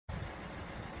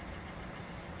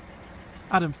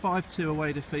Adam, 5-2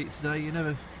 away defeat today. You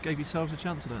never gave yourselves a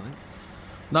chance, I don't think.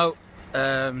 No.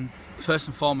 First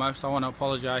and foremost, I want to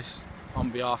apologise on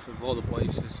behalf of all the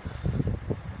boys.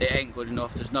 It ain't good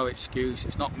enough. There's no excuse.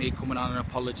 It's not me coming on and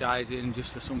apologising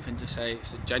just for something to say.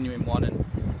 It's a genuine one, and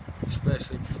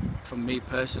especially from me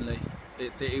personally,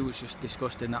 it was just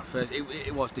disgusting. That first,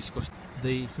 it was disgusting.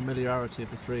 The familiarity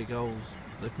of the 3 goals,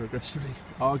 they progressively,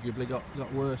 arguably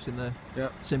got worse in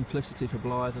their simplicity for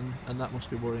Blyth, and that must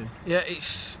be worrying. Yeah,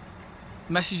 it's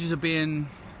messages are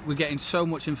we're getting so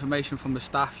much information from the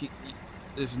staff.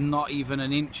 There's not even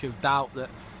an inch of doubt that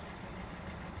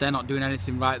they're not doing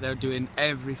anything right. They're doing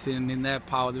everything in their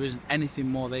power. There isn't anything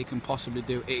more they can possibly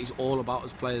do. It is all about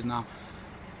us players now.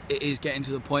 It is getting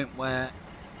to the point where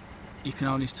you can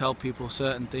only tell people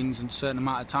certain things in a certain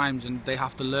amount of times, and they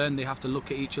have to learn. They have to look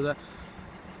at each other.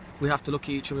 We have to look at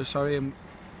each other, and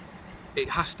it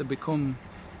has to become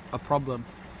a problem.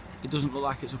 It doesn't look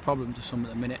like it's a problem to some at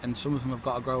the minute, and some of them have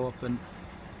got to grow up and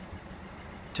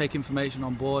take information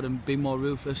on board and be more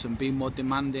ruthless and be more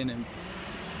demanding and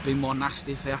be more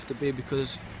nasty if they have to be,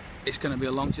 because it's going to be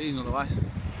a long season otherwise.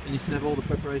 And you can have all the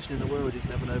preparation in the world. You can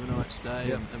have an overnight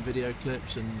stay and video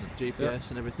clips and GPS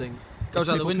and everything. Goes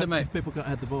out the window, mate. If people can't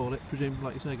head the ball, it presumes,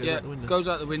 like you say, goes out the window. Goes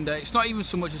out the window. It's not even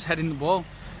so much as heading the ball.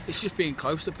 It's just being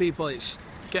close to people. It's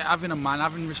having a man,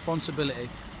 having responsibility,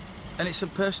 and it's a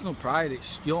personal pride.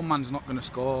 It's your man's not going to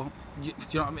score. Do you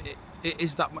know what I mean? It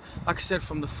is that. Like I said,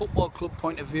 from the football club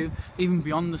point of view, even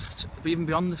beyond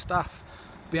the staff,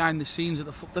 behind the scenes at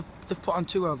they've put on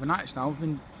 2 overnights now.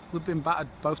 We've been battered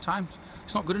both times.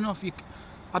 It's not good enough.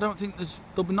 I don't think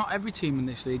not every team in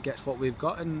this league gets what we've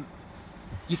got, and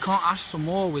you can't ask for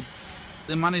more with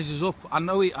the manager's up. I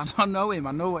know him.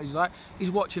 I know what he's like.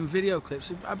 He's watching video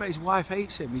clips. I bet his wife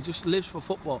hates him. He just lives for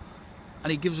football,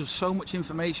 and he gives us so much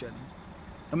information.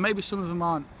 And maybe some of them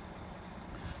aren't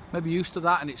maybe used to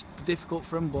that, and it's difficult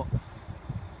for them. But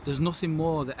there's nothing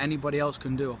more that anybody else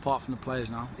can do apart from the players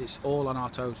now. It's all on our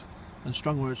toes. And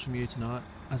strong words from you tonight,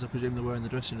 as I presume they were in the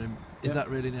dressing room. Is that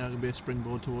really now going to be a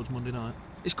springboard towards Monday night?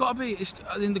 It's got to be.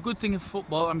 I mean, the good thing of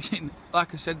football, I mean,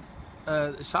 like I said,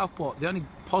 Southport, the only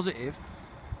positive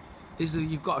is that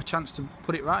you've got a chance to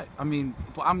put it right. I mean,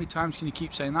 but how many times can you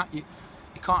keep saying that? You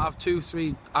can't have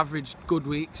 2-3 average good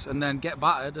weeks and then get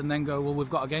battered and then go, well, we've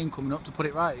got a game coming up to put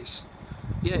it right.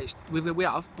 We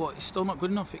have, but it's still not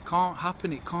good enough. It can't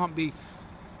happen. It can't be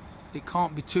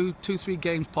 2-3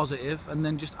 games positive and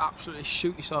then just absolutely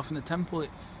shoot yourself in the temple.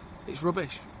 It's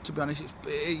rubbish, to be honest.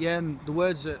 And the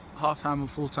words at half time and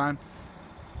full time,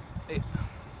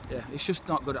 it's just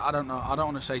not good. I don't know. I don't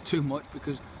want to say too much,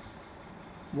 because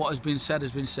what has been said,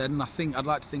 and I'd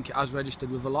like to think it has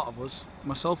registered with a lot of us,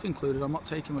 myself included. I'm not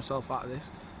taking myself out of this,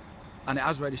 and it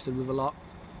has registered with a lot.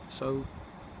 So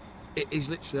it is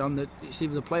literally it's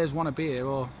either the players want to be here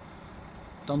or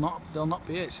they'll not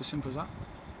be here. It's as simple as that.